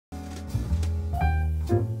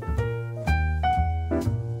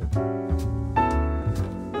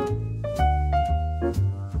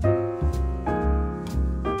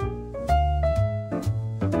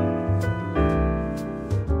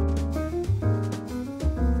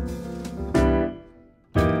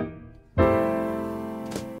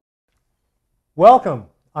Welcome.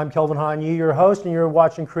 I'm Kelvin Han Yee, your host, and you're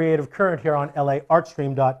watching Creative Current here on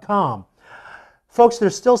LAartstream.com. Folks,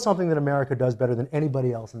 there's still something that America does better than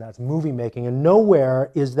anybody else, and that's movie making. And nowhere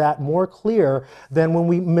is that more clear than when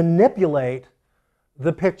we manipulate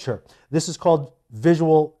the picture. This is called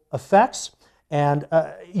visual effects, and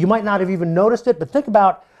you might not have even noticed it, but think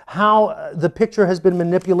about how the picture has been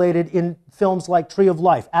manipulated in films like Tree of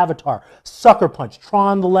Life, Avatar, Sucker Punch,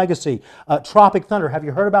 Tron: The Legacy, Tropic Thunder. Have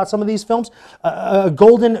you heard about some of these films?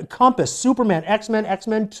 Golden Compass, Superman, X-Men,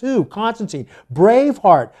 X-Men 2, Constantine,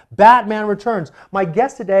 Braveheart, Batman Returns. My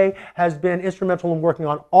guest today has been instrumental in working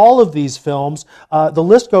on all of these films. The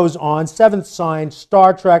list goes on: Seventh Sign,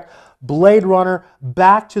 Star Trek, Blade Runner,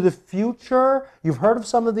 Back to the Future. You've heard of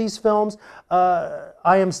some of these films.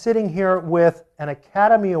 I am sitting here with an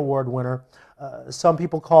Academy Award winner. A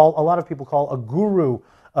lot of people call a guru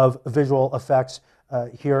of visual effects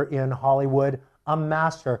here in Hollywood, a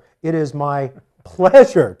master. It is my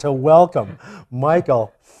pleasure to welcome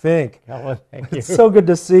Michael Fink. Oh, thank you. It's so good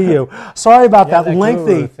to see you. Sorry about that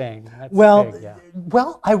lengthy thing. That's well, big, yeah.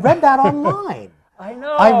 Well, I read that online. I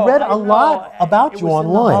know. I read a lot about you online. It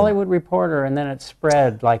was in the Hollywood Reporter, and then it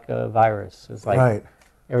spread like a virus. It's like right.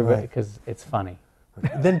 Everybody, because it's funny.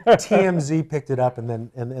 Then TMZ picked it up, and then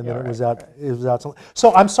it was out. It was out.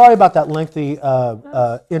 So I'm sorry about that lengthy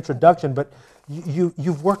introduction, but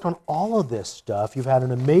you've worked on all of this stuff. You've had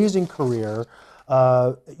an amazing career.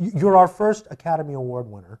 You're our first Academy Award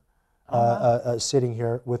winner sitting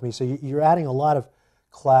here with me. So you're adding a lot of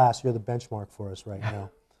class. You're the benchmark for us right now.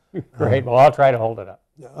 Great. Well, I'll try to hold it up.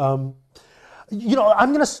 You know, I'm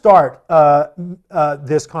going to start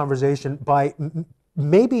this conversation by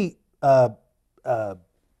maybe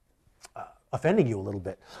offending you a little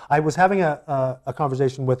bit. I was having a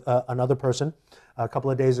conversation with another person a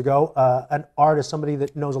couple of days ago, an artist, somebody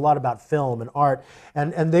that knows a lot about film and art,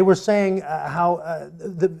 and they were saying how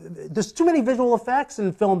there's too many visual effects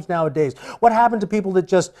in films nowadays. What happened to people that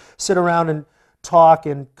just sit around and talk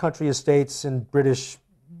in country estates in British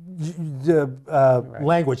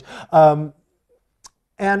language? And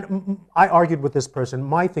I argued with this person.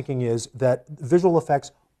 My thinking is that visual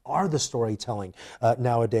effects are the storytelling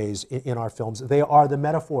nowadays in our films. They are the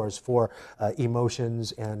metaphors for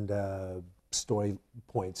emotions and story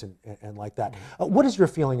points and like that. What is your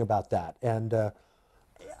feeling about that? And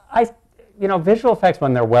visual effects,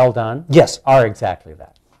 when they're well done, yes, are exactly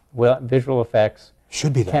that. Well, visual effects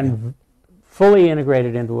should be that, can fully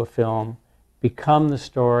integrated into a film, become the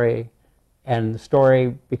story, and the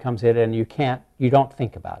story becomes it, and you don't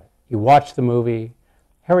think about it. You watch the movie.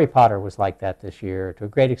 Harry Potter was like that this year. To a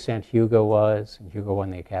great extent, Hugo was, and Hugo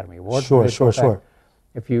won the Academy Award. Sure.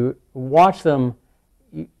 If you watch them,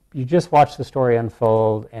 you just watch the story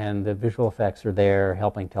unfold, and the visual effects are there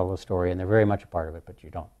helping tell the story, and they're very much a part of it, but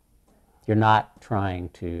you're not trying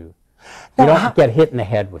to, you don't get hit in the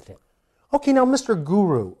head with it. Okay, now, Mr.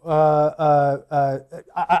 Guru,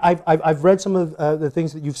 I've read some of the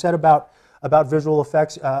things that you've said about visual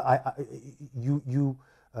effects. You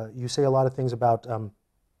say a lot of things about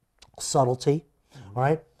subtlety, all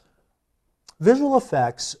right? Visual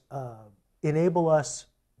effects enable us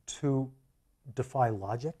to defy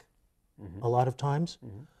logic a lot of times.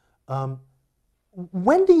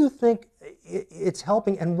 When do you think it's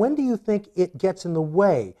helping, and when do you think it gets in the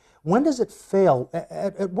way? When does it fail?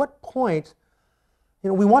 At what point,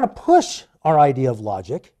 we want to push our idea of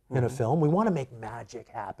logic in a film. We want to make magic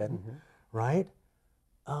happen, right?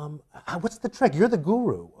 What's the trick? You're the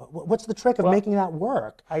guru. What's the trick of making that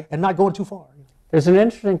work and not going too far? There's an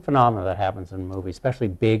interesting phenomenon that happens in movies, especially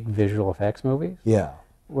big visual effects movies. Yeah.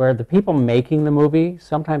 Where the people making the movie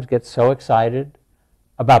sometimes get so excited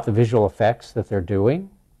about the visual effects that they're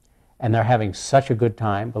doing, and they're having such a good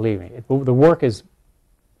time. Believe me, the work is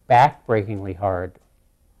back-breakingly hard,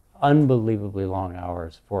 unbelievably long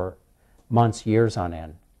hours for months, years on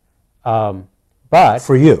end. But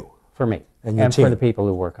for you, for me. And for the people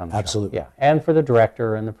who work on the Absolutely. show. Yeah, and for the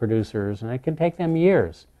director and the producers, and it can take them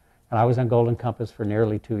years. And I was on Golden Compass for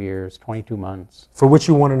nearly 2 years, 22 months. For which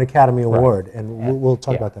you won an Academy Award, and we'll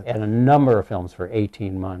talk about that. And a number of films for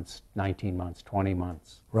 18 months, 19 months, 20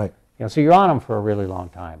 months. Right. So you're on them for a really long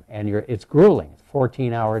time, and it's grueling.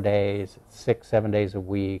 14-hour days, 6-7 days a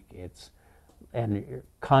week. And you're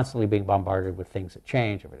constantly being bombarded with things that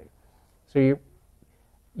change everything. So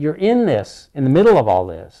you're in the middle of all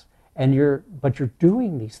this. But you're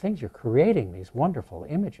doing these things, you're creating these wonderful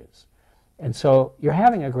images. And so you're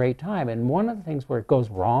having a great time. And one of the things where it goes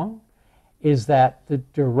wrong is that the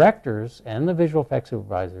directors and the visual effects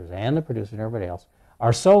supervisors and the producers and everybody else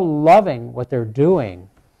are so loving what they're doing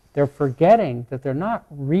they're forgetting that they're not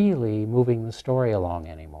really moving the story along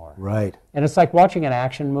anymore. Right. And it's like watching an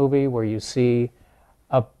action movie where you see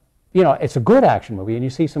it's a good action movie, and you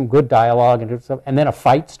see some good dialogue and stuff, and then a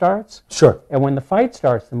fight starts. Sure. And when the fight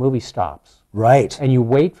starts, the movie stops. Right. And you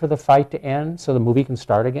wait for the fight to end so the movie can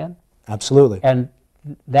start again. Absolutely. And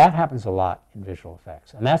that happens a lot in visual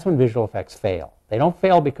effects. And that's when visual effects fail. They don't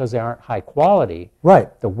fail because they aren't high quality.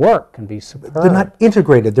 Right. The work can be superb. They're not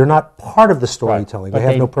integrated. They're not part of the storytelling. Right. They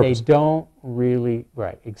have no purpose. They don't really,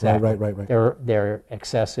 right, exactly. Right. They're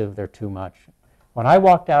excessive, they're too much. When I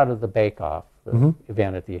walked out of the bake-off, the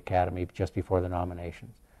event at the Academy just before the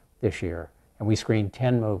nominations this year, and we screened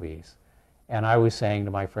 10 movies, and I was saying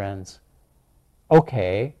to my friends,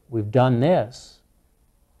 okay, we've done this,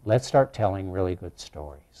 let's start telling really good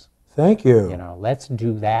stories. Thank you. Let's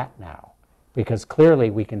do that now, because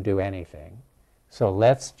clearly we can do anything. So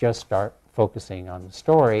let's just start focusing on the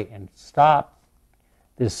story and stop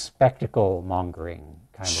this spectacle mongering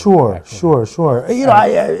kind of activity. Sure.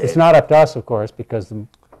 It's not up to us, of course, because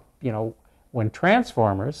when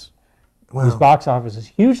Transformers, whose box office is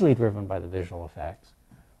hugely driven by the visual effects,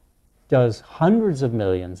 does hundreds of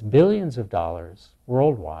millions, billions of dollars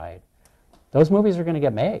worldwide, those movies are going to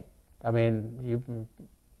get made. I mean,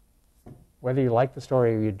 whether you like the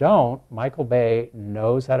story or you don't, Michael Bay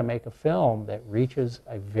knows how to make a film that reaches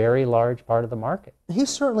a very large part of the market. He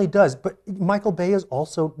certainly does, but Michael Bay is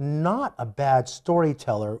also not a bad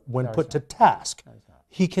storyteller when put to task.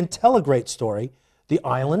 He can tell a great story. The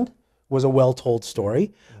Island was a well-told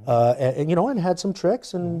story, and had some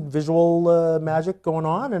tricks and visual magic going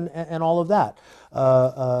on, and all of that.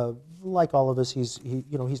 Like all of us, he's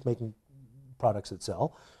making products that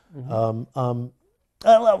sell.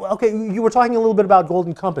 Okay, you were talking a little bit about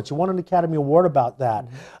Golden Compass. You won an Academy Award about that.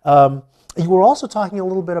 You were also talking a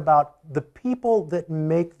little bit about the people that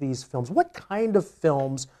make these films. What kind of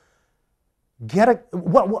films get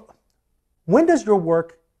when does your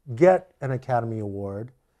work get an Academy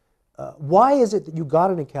Award? Why is it that you got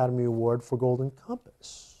an Academy Award for Golden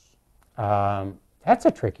Compass? That's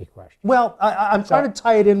a tricky question. Well, I'm trying to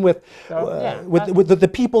tie it in with the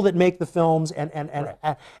people that make the films and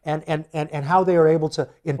how they are able to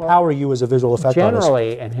empower you as a visual effect artist.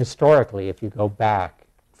 Generally and historically, if you go back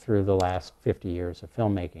through the last 50 years of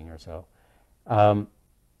filmmaking or so,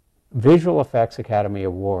 visual effects Academy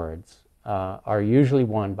Awards are usually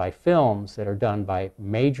won by films that are done by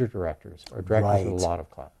major directors or directors with a lot of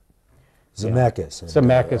clout.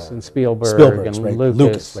 Zemeckis and Spielberg and right.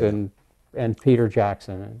 Lucas and Peter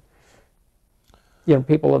Jackson and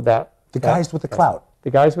people of that. The guys with the clout. The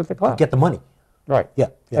guys with the clout. Get the money. Right. Yeah.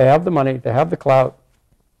 They have the money. They have the clout.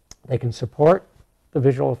 They can support the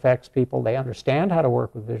visual effects people. They understand how to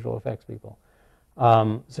work with visual effects people.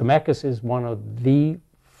 Zemeckis is one of the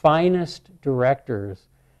finest directors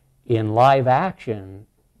in live action,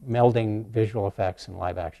 melding visual effects and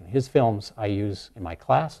live action. His films I use in my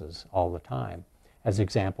classes all the time as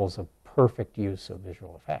examples of perfect use of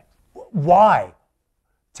visual effects. Why?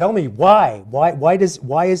 Tell me why.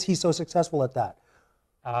 Why is he so successful at that?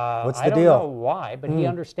 What's the deal? I don't know why, but he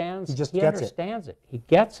understands. He just understands it. He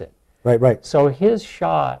gets it. Right. So his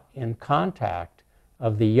shot in Contact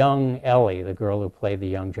of the young Ellie, the girl who played the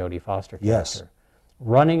young Jodie Foster character,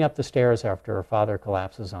 running up the stairs after her father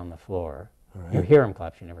collapses on the floor. Right. You hear him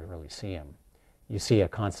collapse, you never really see him. You see a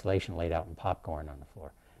constellation laid out in popcorn on the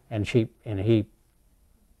floor. And she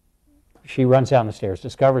runs down the stairs,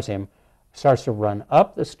 discovers him, starts to run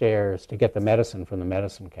up the stairs to get the medicine from the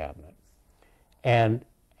medicine cabinet. And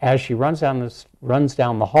as she runs down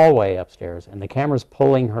the hallway upstairs, and the camera's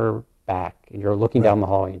pulling her back, and you're looking down the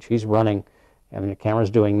hallway, and she's running, and the camera's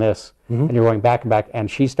doing this, and you're going back and back,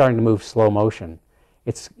 and she's starting to move slow motion.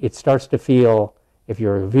 It starts to feel, if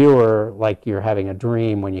you're a viewer, like you're having a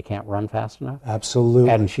dream when you can't run fast enough. Absolutely.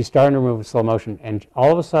 And she's starting to move in slow motion, and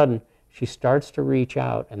all of a sudden, she starts to reach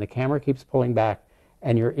out, and the camera keeps pulling back,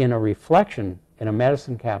 and you're in a reflection in a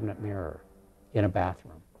medicine cabinet mirror in a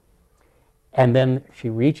bathroom. And then she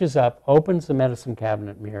reaches up, opens the medicine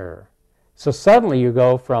cabinet mirror. So suddenly you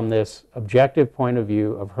go from this objective point of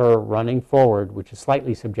view of her running forward, which is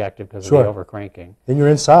slightly subjective because of the overcranking. Then you're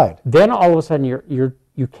inside. Then all of a sudden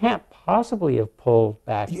you can't possibly have pulled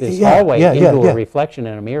back this hallway into a reflection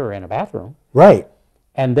in a mirror in a bathroom. Right.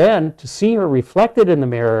 And then to see her reflected in the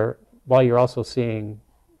mirror while you're also seeing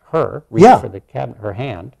her reach for the cabinet, her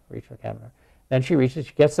hand, reach for the cabinet. Then she reaches,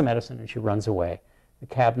 she gets the medicine, and she runs away. The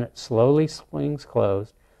cabinet slowly swings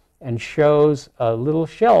closed and shows a little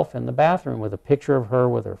shelf in the bathroom with a picture of her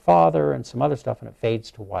with her father and some other stuff, and it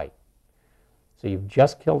fades to white. So you've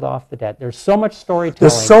just killed off the dead. There's so much storytelling.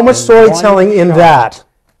 There's so much storytelling in that.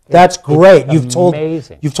 That's great. It's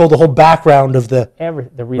amazing. You've told the whole background of the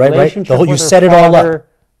the relationship right? with You her set it all up.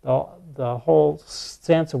 father, the whole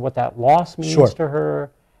sense of what that loss means Sure. to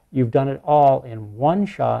her. You've done it all in one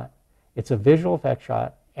shot. It's a visual effect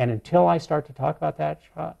shot, and until I start to talk about that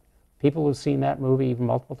shot, people who've seen that movie even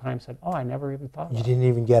multiple times said, "Oh, I never even thought about You it." didn't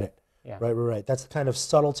even get it. Yeah. Right. That's the kind of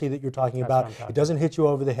subtlety that you're talking That's about. what I'm talking It doesn't hit you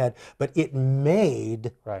over the head, but it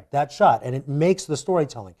made Right. that shot, and it makes the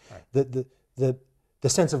storytelling. Right. The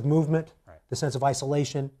sense of movement, Right. the sense of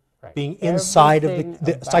isolation, Right. being inside of Everything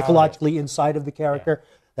about psychologically inside of the character.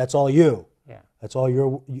 That's all you. Yeah. That's all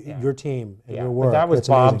your team and Yeah, your but work. that was That's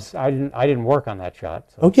amazing. Bob's. I didn't work on that shot.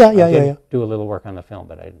 So Oh, yeah. I did do a little work on the film,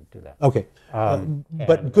 but I didn't do that. Okay, but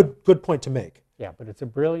and, good point to make. Yeah, but it's a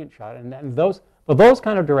brilliant shot, and those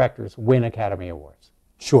kind of directors win Academy Awards.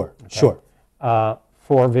 Sure.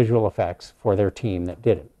 For visual effects for their team that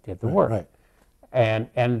did the work. Right.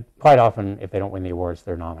 And quite often, if they don't win the awards,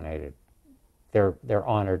 they're nominated. They're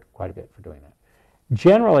honored quite a bit for doing that.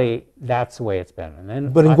 Generally, that's the way it's been. And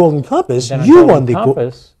then, But in Golden Compass, then you in won the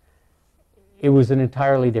Compass. It was an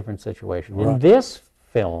entirely different situation. Right. In this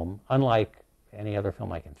film, unlike any other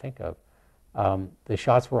film I can think of, the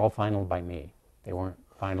shots were all finalized by me. They weren't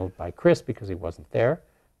finalized by Chris because he wasn't there.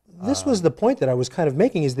 This was the point that I was kind of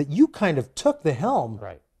making, is that you kind of took the helm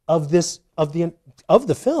Right. of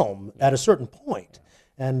the film at a certain point.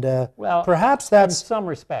 And Well, perhaps in that's some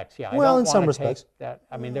respects, yeah. Well, I in don't some wanna take respects. that.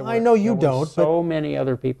 I mean, I know you there were don't, so many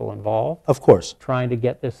other people involved of course. trying to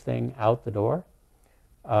get this thing out the door.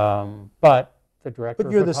 But the director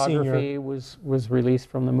you're of the photography was released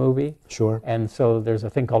from the movie. Sure. And so there's a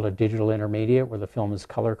thing called a digital intermediate where the film is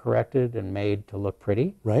color corrected and made to look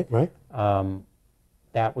pretty. Right.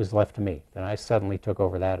 That was left to me. Then I suddenly took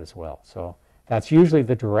over that as well. So that's usually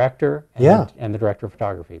the director and, Yeah. and the director of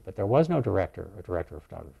photography. But there was no director or director of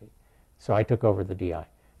photography. So I took over the DI.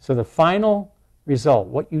 So the final result,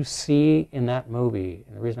 what you see in that movie,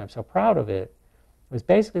 and the reason I'm so proud of it, was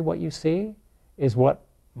basically what you see is what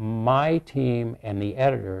my team and the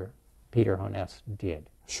editor, Peter Honess, did.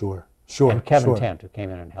 Sure. And Kevin Tent, who came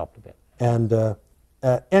in and helped a bit. And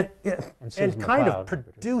Susan kind of McLeod,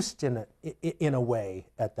 produced in a way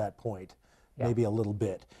at that point, Yeah. maybe a little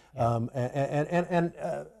bit. Yeah.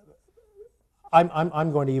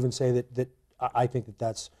 I'm going to even say that I think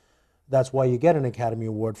that's why you get an Academy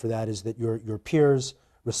Award for that, is that your peers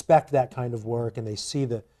respect that kind of work and they see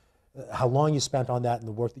how long you spent on that and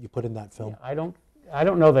the work that you put in that film. Yeah, I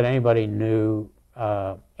don't know that anybody knew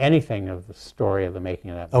anything of the story of the making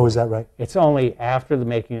of that movie. Oh, is that right? It's only after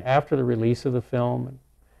the release of the film,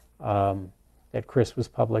 that Chris was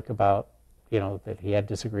public about, that he had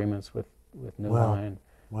disagreements with New Line.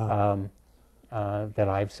 Wow. That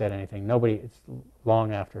I've said anything. Nobody. It's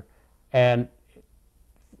long after, and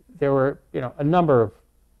there were a number of.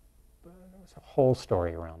 There's a whole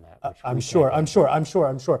story around that. which I'm we sure. can't get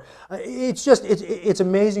into. It's just it's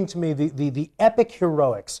amazing to me the epic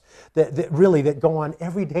heroics that go on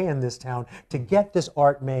every day in this town to get this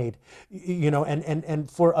art made, and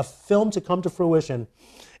for a film to come to fruition,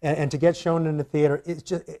 and to get shown in the theater, it's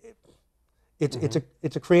just.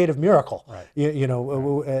 It's a creative miracle, Right.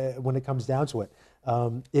 When it comes down to it.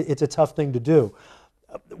 It's a tough thing to do.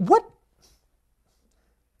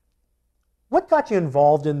 What got you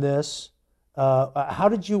involved in this? How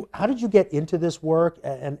did you get into this work?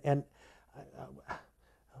 And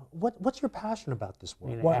what's your passion about this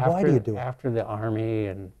work? Why do you do it? After the Army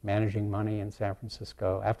and managing money in San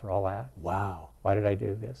Francisco, after all that, Wow. why did I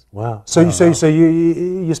do this? Wow. So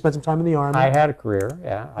you spent some time in the Army? I had a career,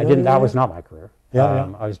 yeah. I didn't. That was not my career.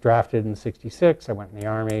 Yeah. I was drafted in '66. I went in the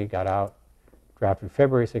Army, got out, drafted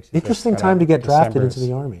February '66. Interesting time to get drafted into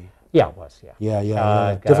the Army. Yeah, it was, yeah.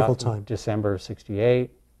 Yeah. Got Difficult out in time. December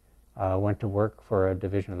 '68. Went to work for a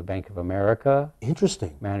division of the Bank of America,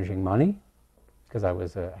 Interesting. managing money, because I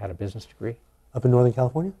had a business degree. Up in Northern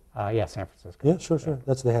California? Yeah, San Francisco. Yeah, sure.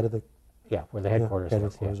 That's the head of the Yeah, where the headquarters was.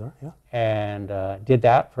 headquarters Yeah. are. Yeah. And did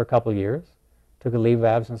that for a couple of years. Took a leave of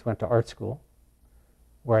absence, went to art school,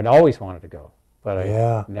 where I'd always wanted to go, but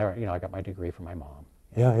I never. I got my degree from my mom.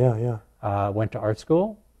 Yeah. Went to art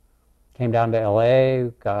school, came down to LA,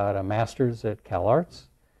 got a master's at CalArts.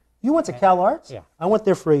 You went to CalArts? Yeah. I went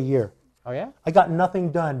there for a year. Oh yeah. I got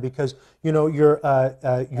nothing done because you're Had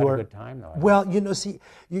a good time though. well, see,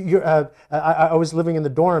 I was living in the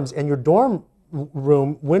dorms, and your dorm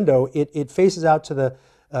room window it faces out to the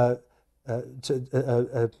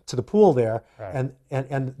to the pool there, Right.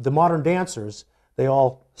 and the modern dancers, they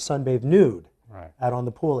all sunbathe nude Right. out on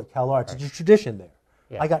the pool at CalArts. It's a tradition there.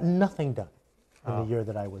 Yeah. I got nothing done in the year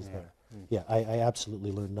that I was there. Yeah, I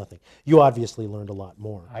absolutely learned nothing. You obviously learned a lot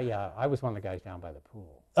more. I was one of the guys down by the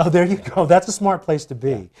pool. Oh, there you go. That's a smart place to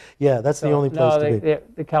be. Yeah, that's the only place to be.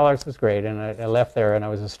 The CalArts was great, and I left there, and I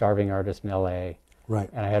was a starving artist in LA. Right.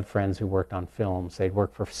 And I had friends who worked on films. They'd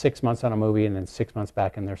work for 6 months on a movie, and then 6 months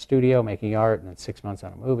back in their studio making art, and then 6 months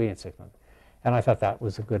on a movie, and 6 months. And I thought that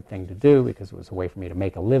was a good thing to do because it was a way for me to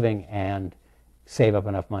make a living and save up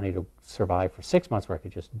enough money to survive for 6 months where I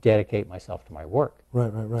could just dedicate myself to my work.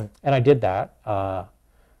 Right, right, right. And I did that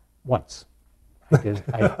once. I did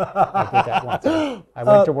that once. I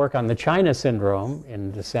went to work on The China Syndrome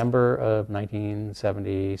in December of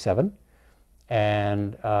 1977,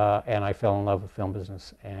 and I fell in love with film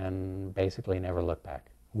business and basically never looked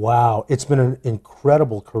back. Wow, it's been an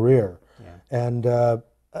incredible career. Yeah. And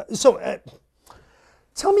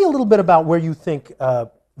tell me a little bit about where you think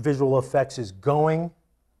visual effects is going,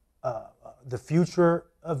 the future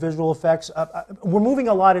of visual effects. We're moving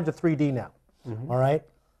a lot into 3D now, all right?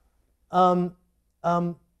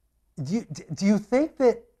 Do you think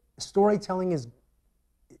that storytelling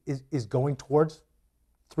is going towards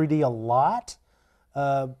 3D a lot?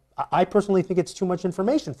 I personally think it's too much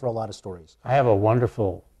information for a lot of stories. I have a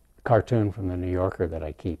wonderful cartoon from the New Yorker that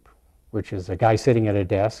I keep, which is a guy sitting at a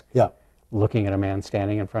desk, looking at a man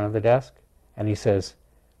standing in front of the desk, and he says,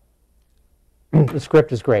 "The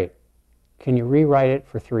script is great. Can you rewrite it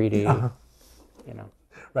for 3D?" You know.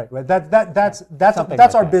 Right, right.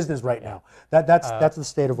 That's our business right now. That's the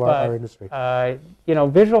state of our industry. You know,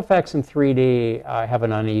 visual effects in 3D have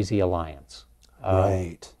an uneasy alliance.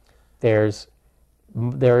 Right. There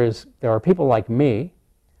are people like me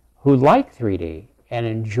who like 3D and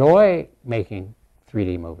enjoy making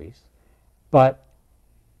 3D movies, but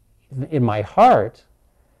in my heart,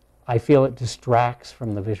 I feel it distracts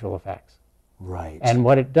from the visual effects. Right. And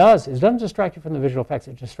what it does is it doesn't distract you from the visual effects,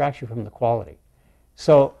 it distracts you from the quality.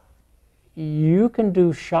 So you can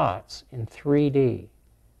do shots in 3D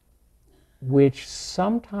which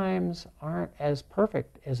sometimes aren't as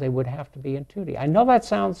perfect as they would have to be in 2D. I know that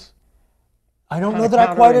sounds I don't know that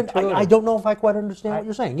I don't know if I quite understand what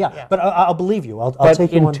you're saying. Yeah. But I'll believe you. I'll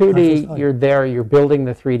take you on. But in 2D, you're there, you're building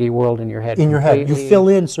the 3D world in your head. In your head. You fill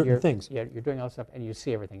in certain things. Yeah, you're doing all this stuff and you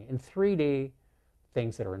see everything. In 3D,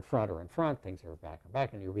 things that are in front are in front, things that are back are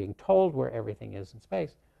back, and you're being told where everything is in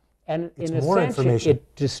space. And in a sense,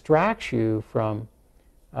 it distracts you from,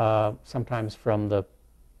 sometimes from the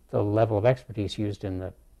level of expertise used in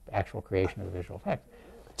the actual creation of the visual effect.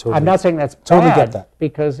 Totally. I'm not saying that's bad, get that.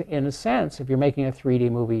 Because in a sense, if you're making a 3D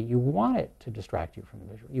movie, you want it to distract you from the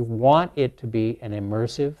visual. You want it to be an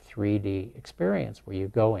immersive 3D experience where you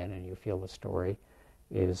go in and you feel the story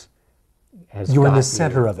you're in the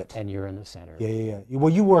center of it. And you're in the center. Yeah.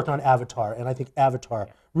 Well, you worked on Avatar, and I think Avatar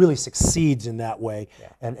really succeeds in that way. Yeah.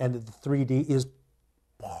 And the 3D is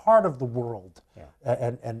part of the world. Yeah.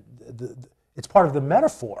 And it's part of the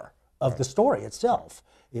metaphor of the story itself,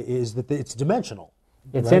 is that it's dimensional.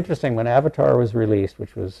 It's interesting, when Avatar was released,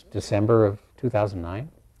 which was December of 2009.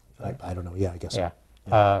 I don't know, yeah, I guess so.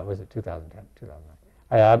 Was it 2010?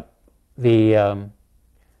 2009.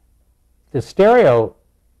 The stereo,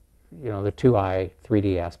 you know, the 2-eye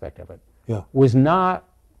 3D aspect of it, was not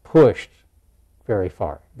pushed very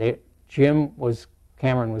far. Cameron was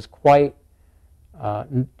quite,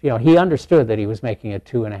 you know, he understood that he was making a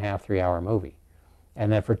 2.5, 3 hour movie.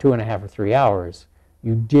 And that for 2.5 or 3 hours,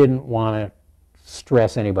 you didn't want to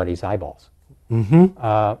stress anybody's eyeballs.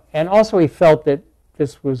 And also he felt that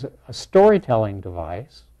this was a storytelling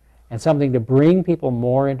device and something to bring people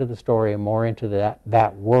more into the story and more into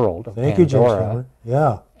that world of Pandora. Thank you, James.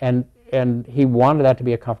 Yeah. And he wanted that to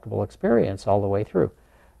be a comfortable experience all the way through.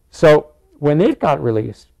 So when it got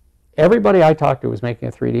released, everybody I talked to who was making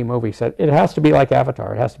a 3D movie said, it has to be like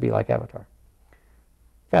Avatar, it has to be like Avatar.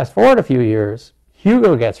 Fast forward a few years,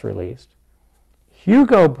 Hugo gets released.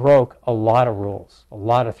 Hugo broke a lot of rules, a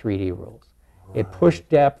lot of 3D rules. Right. It pushed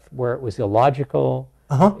depth where it was illogical.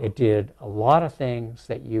 It did a lot of things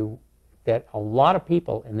that a lot of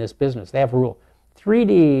people in this business, they have a rule.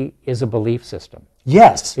 3D is a belief system.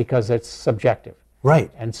 Yes. Because it's subjective.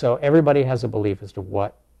 Right. And so everybody has a belief as to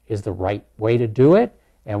what is the right way to do it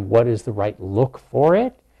and what is the right look for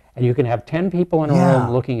it. And you can have 10 people in a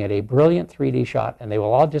room looking at a brilliant 3D shot, and they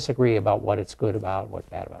will all disagree about what it's good about, what's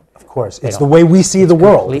bad about. Of course, it's the way we see the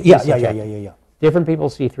world. Yeah. Different people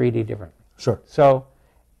see 3D differently. Sure. So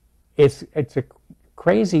it's a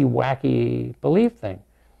crazy, wacky belief thing.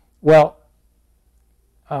 Well,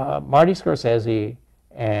 Marty Scorsese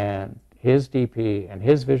and his DP and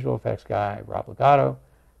his visual effects guy, Rob Legato,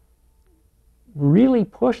 really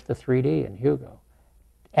pushed the 3D in Hugo.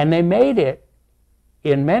 And they made it,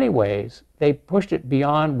 in many ways, they pushed it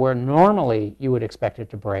beyond where normally you would expect it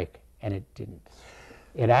to break, and it didn't.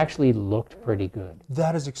 it actually looked pretty good.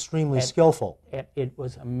 That is extremely skillful. It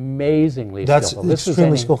was amazingly That's skillful. This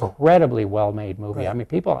extremely is an skillful. incredibly well-made movie. Right. I mean,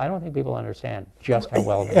 I don't think people understand just how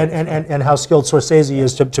well made it is. And how skilled Scorsese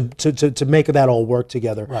is to make that all work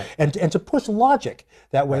together. Right. And to push logic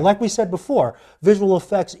that way. Like we said before, visual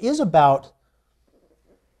effects is about,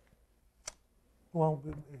 well,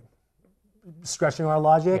 stretching our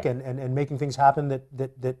logic and making things happen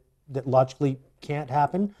that logically can't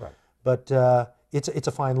happen. Right. But it's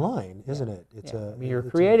a fine line, isn't it? It's I mean, you're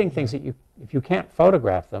creating things that if you can't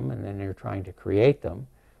photograph them and then you're trying to create them,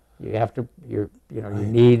 you have to, you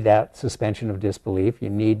need that suspension of disbelief. You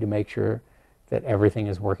need to make sure that everything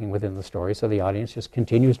is working within the story so the audience just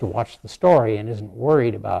continues to watch the story and isn't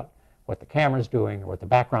worried about what the camera's doing or what the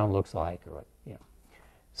background looks like or what,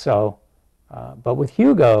 So, but with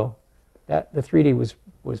Hugo, the 3D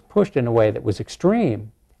was pushed in a way that was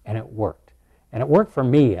extreme, and it worked. And it worked for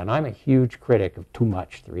me, and I'm a huge critic of too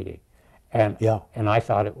much 3D. And I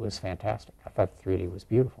thought it was fantastic. I thought the 3D was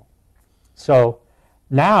beautiful. So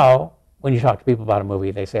now, when you talk to people about a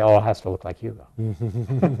movie, they say, oh, it has to look like Hugo.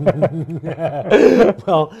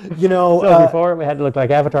 Well, So before it had to look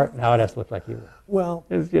like Avatar, now it has to look like Hugo. Well,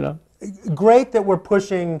 It's, great that we're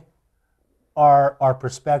pushing our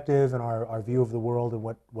perspective and our view of the world and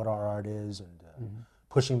what our art is, and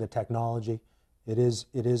pushing the technology. It is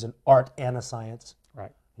an art and a science.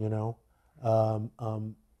 Right.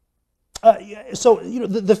 So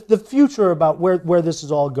the future about where this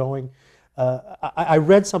is all going. I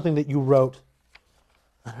read something that you wrote,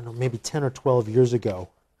 I don't know, maybe 10 or 12 years ago.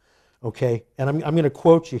 Okay, and I'm going to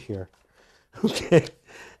quote you here. Okay,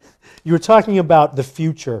 you were talking about the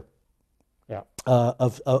future. Yeah.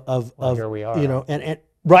 Of here we are. And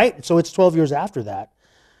right. So it's 12 years after that,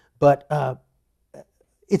 but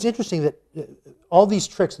it's interesting that all these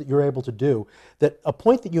tricks that you're able to do. That a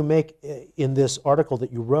point that you make in this article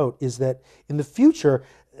that you wrote is that in the future,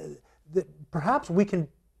 that perhaps we can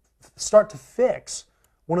start to fix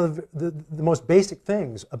one of the most basic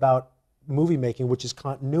things about movie making, which is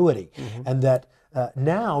continuity, and that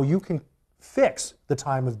now you can fix the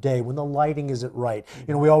time of day when the lighting isn't right.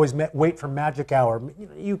 We always wait for magic hour.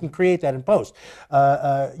 You can create that in post.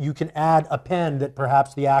 You can add a pen that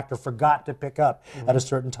perhaps the actor forgot to pick up at a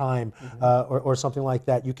certain time, or something like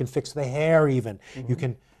that. You can fix the hair even. You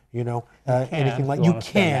can, anything like you can.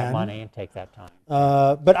 Spend that money and take that time.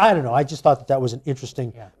 But I don't know. I just thought that was an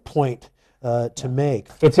interesting point to make.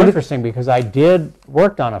 It's interesting because I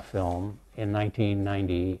worked on a film in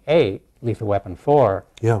 1998, Lethal Weapon 4,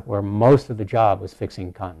 where most of the job was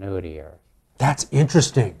fixing continuity errors. That's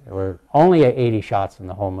interesting. There were only 80 shots in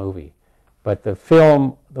the whole movie, but the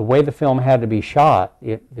way the film had to be shot,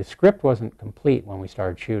 the script wasn't complete when we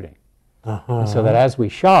started shooting. And so that as we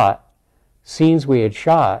shot, scenes we had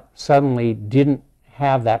shot suddenly didn't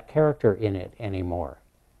have that character in it anymore.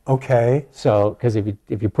 Okay. So, because if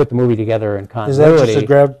you put the movie together in continuity... Is that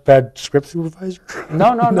just a bad script supervisor?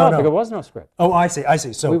 No, there was no script. Oh, I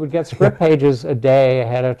see. So we would get script pages a day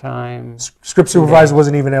ahead of time. Script supervisor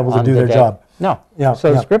wasn't even able to do their job. No.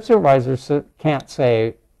 So the script supervisors can't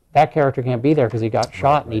say, that character can't be there because he got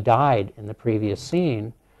shot and he died in the previous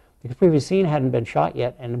scene, because the previous scene hadn't been shot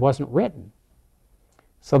yet and wasn't written.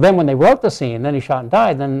 So then when they wrote the scene, then he shot and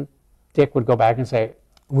died, then Dick would go back and say,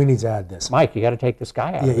 we need to add this. Mike, you got to take this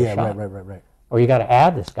guy out of the shot. Right. Or you got to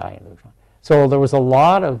add this guy into the shot. So there was a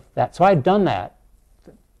lot of that. So I'd done that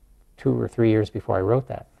 2 or 3 years before I wrote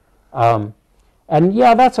that. And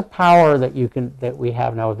that's a power that we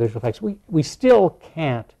have now with visual effects. We still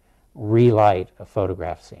can't relight a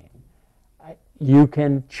photograph scene. You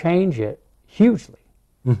can change it hugely.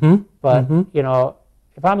 But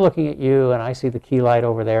if I'm looking at you and I see the key light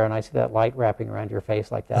over there and I see that light wrapping around your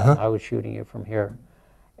face like that, and I was shooting you from here,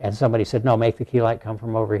 and somebody said, no, make the key light come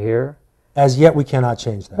from over here. As yet, we cannot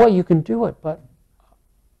change that. Well, you can do it, but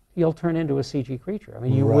you'll turn into a CG creature. I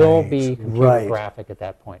mean, you will be computer graphic at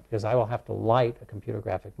that point, because I will have to light a computer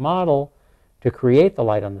graphic model to create the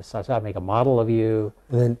light on the side. So I have to make a model of you,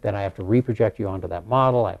 then I have to reproject you onto that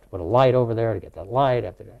model. I have to put a light over there to get that light.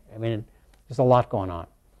 There's a lot going on.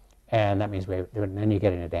 And that means then you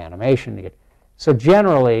get into animation. So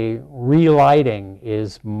generally, relighting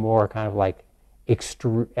is more kind of like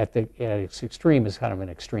at its extreme is kind of an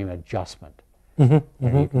extreme adjustment. You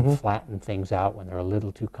can flatten things out when they're a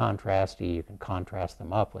little too contrasty. You can contrast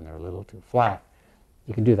them up when they're a little too flat.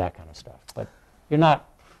 You can do that kind of stuff. But you're not,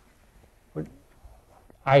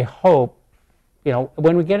 I hope,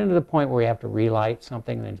 when we get into the point where we have to relight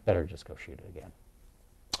something, then it's better to just go shoot it again.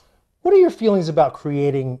 What are your feelings about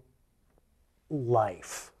creating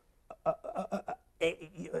life?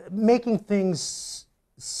 Making things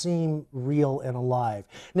seem real and alive.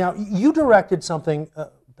 Now, you directed something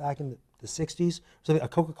back in the 60s, a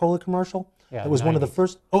Coca-Cola commercial. Yeah, it was one of the 90s.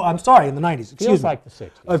 first. Oh, I'm sorry, in the 90s. Excuse Feels me. like the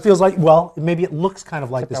 60s. It feels like, well, maybe it looks kind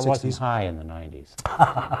of like Except the I 60s. wasn't high in the 90s.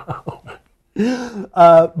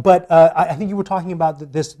 But I think you were talking about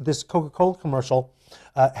that this Coca-Cola commercial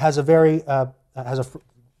has a very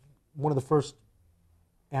one of the first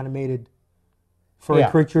animated furry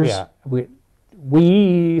creatures. Yeah,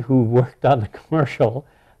 we who worked on the commercial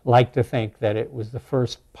like to think that it was the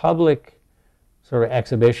first public sort of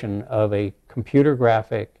exhibition of a computer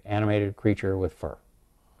graphic animated creature with fur.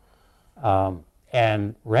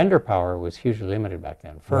 And render power was hugely limited back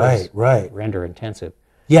then. Fur is render intensive.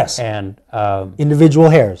 Yes. And individual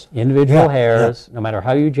hairs. Individual hairs, no matter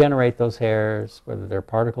how you generate those hairs, whether they're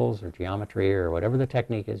particles or geometry or whatever the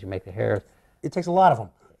technique is, you make the hairs. It takes a lot of them.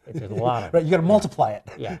 It takes a lot of Right, you got to multiply it.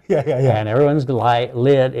 Yeah. Yeah. And everyone's lit.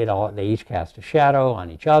 They each cast a shadow on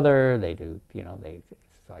each other. They do,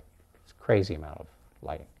 it's like it's a crazy amount of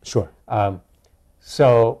lighting. Sure.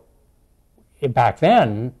 So back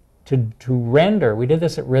then, to render, we did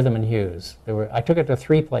this at Rhythm and Hues. I took it to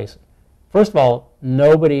 3 places. First of all,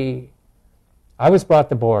 I was brought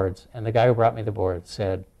the boards, and the guy who brought me the boards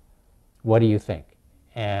said, "What do you think?"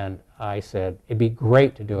 And I said, "It'd be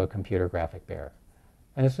great to do a computer graphic bear."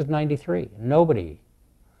 And this was '93. Nobody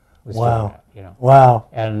was doing that, Wow.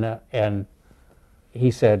 And he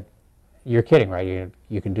said, "You're kidding, right?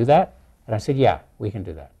 You can do that?" And I said, "Yeah, we can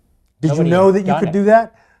do that." Did you know that you could do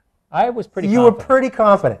that? I was pretty confident. You were pretty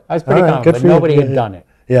confident. I was pretty confident, but nobody had done it.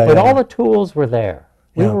 But all the tools were there.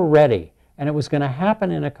 We were ready. And it was going to happen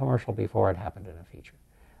in a commercial before it happened in a feature.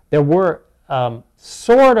 There were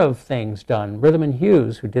sort of things done. Rhythm and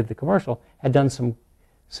Hues, who did the commercial, had done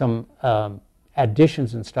some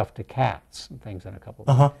additions and stuff to cats and things in a couple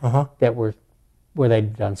of that were where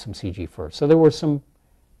they'd done some CG first. So there were some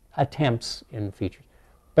attempts in features.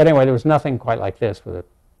 But anyway, there was nothing quite like this with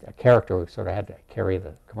a character who sort of had to carry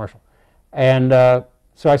the commercial. And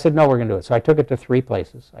so I said, no, we're going to do it. So I took it to 3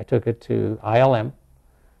 places. I took it to ILM,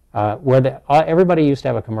 where everybody used to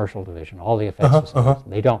have a commercial division, all the effects facilities.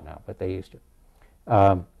 They don't now, but they used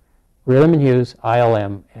to. Rhythm and Hues,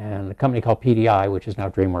 ILM, and a company called PDI, which is now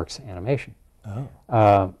DreamWorks Animation.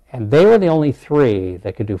 And they were the only 3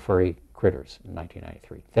 that could do furry critters in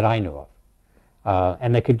 1993 that I knew of.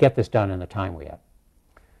 And they could get this done in the time we had.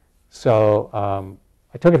 So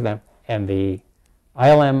I took it to them, and the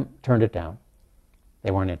ILM turned it down.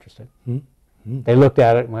 They weren't interested. They looked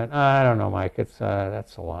at it and went, I don't know, Mike, that's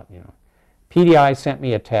a lot, PDI sent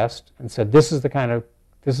me a test and said, this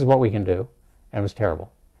is what we can do, and it was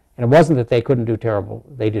terrible. And it wasn't that they couldn't do terrible,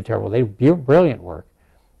 they did terrible, they did brilliant work,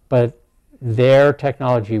 but their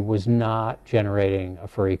technology was not generating a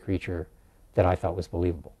furry creature that I thought was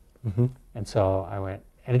believable. And so I went,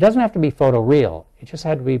 and it doesn't have to be photoreal, it just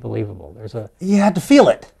had to be believable. You had to feel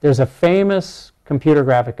it. There's a famous computer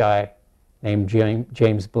graphic guy named Jim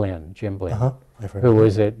Blinn, who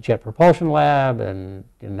was at Jet Propulsion Lab and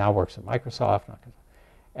now works at Microsoft.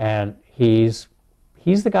 And he's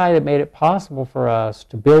the guy that made it possible for us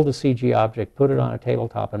to build a CG object, put it on a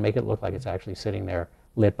tabletop, and make it look like it's actually sitting there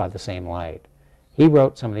lit by the same light. He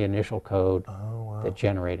wrote some of the initial code that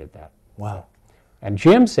generated that. Wow. And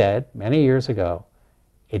Jim said many years ago,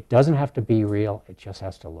 it doesn't have to be real, it just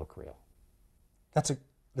has to look real. That's a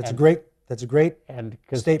great and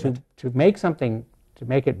statement. To make something, to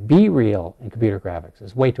make it be real in computer graphics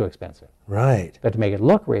is way too expensive. Right. But to make it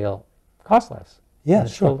look real, costs less. Yeah, and it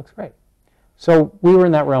sure. still looks great. So we were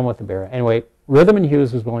in that realm with the bear. Anyway, Rhythm and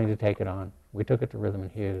Hues was willing to take it on. We took it to Rhythm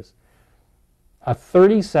and Hues. A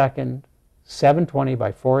 30-second 720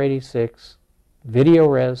 by 486 video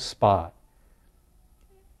res spot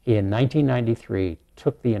in 1993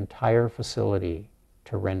 took the entire facility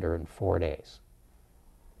to render in 4 days.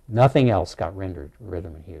 Nothing else got rendered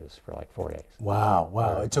Rhythm and Hues for like 4 days.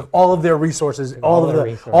 Wow. It took all of their resources, all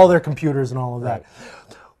their computers and all of that.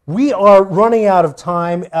 Right. We are running out of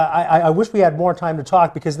time. I wish we had more time to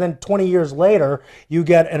talk, because then 20 years later, you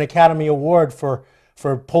get an Academy Award for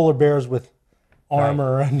polar bears with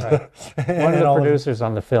armor. Right. And, and one of the all producers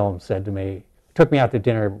on the film said to me, took me out to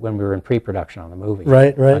dinner when we were in pre-production on the movie,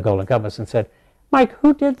 right. Golden Compass, and said, Mike,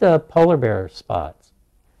 who did the polar bear spots?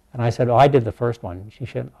 And I said, I did the first one. And she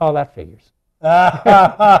said, oh, that figures.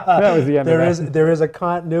 That was the end of that. There is a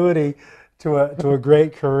continuity to a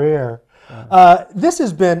great career. This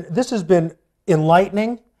has been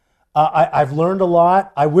enlightening. I've learned a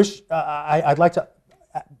lot. I wish I'd like to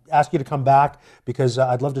ask you to come back, because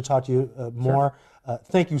I'd love to talk to you more. Sure.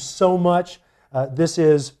 Thank you so much. This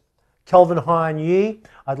is Kelvin Han Yee.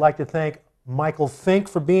 I'd like to thank Michael Fink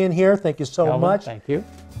for being here. Thank you so Kelvin, much. thank you.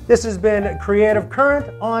 This has been Creative Current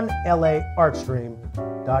on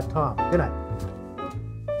LAartstream.com. Good night.